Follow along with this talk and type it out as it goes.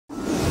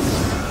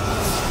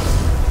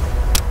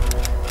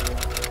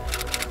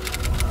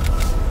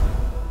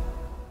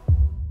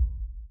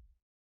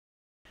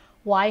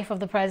Wife of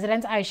the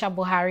President, Aisha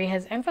Buhari,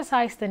 has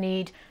emphasized the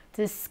need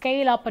to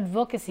scale up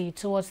advocacy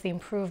towards the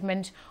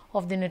improvement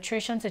of the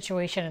nutrition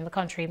situation in the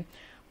country.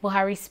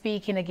 Buhari,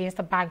 speaking against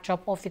the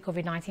backdrop of the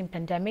COVID-19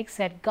 pandemic,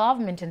 said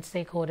government and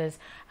stakeholders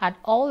at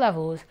all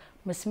levels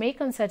must make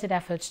concerted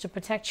efforts to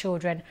protect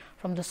children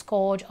from the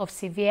scourge of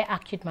severe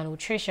acute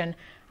malnutrition,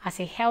 as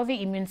a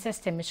healthy immune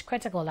system is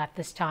critical at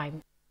this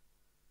time.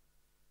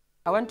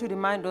 I want to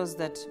remind us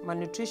that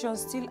malnutrition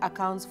still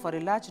accounts for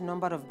a large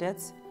number of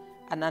deaths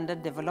and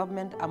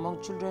underdevelopment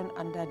among children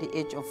under the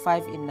age of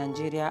 5 in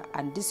Nigeria,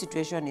 and this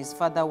situation is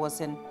further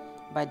worsened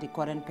by the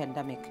current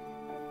pandemic.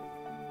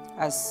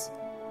 As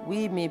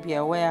we may be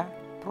aware,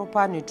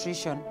 proper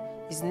nutrition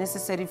is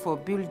necessary for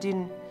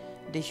building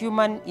the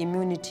human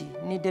immunity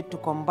needed to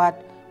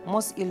combat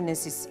most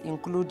illnesses,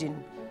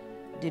 including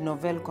the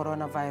novel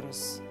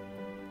coronavirus.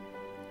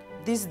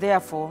 This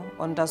therefore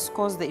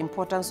underscores the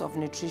importance of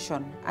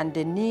nutrition and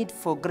the need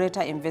for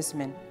greater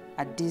investment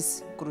at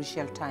this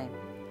crucial time.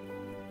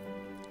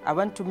 I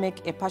want to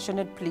make a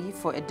passionate plea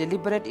for a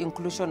deliberate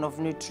inclusion of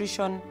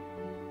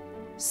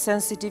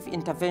nutrition-sensitive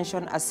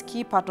intervention as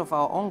key part of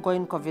our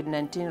ongoing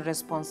COVID-19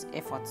 response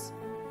efforts.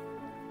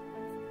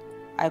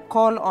 I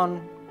call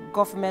on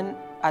government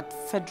at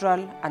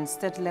federal and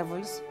state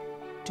levels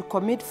to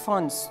commit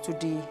funds to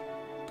the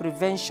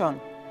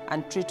prevention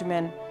and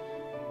treatment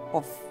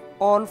of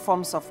all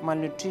forms of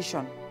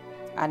malnutrition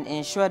and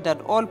ensure that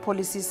all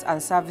policies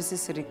and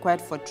services required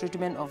for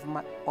treatment of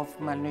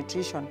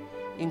malnutrition,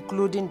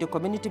 including the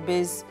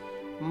community-based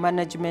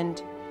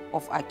management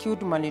of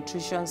acute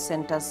malnutrition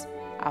centers,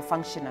 are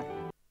functional.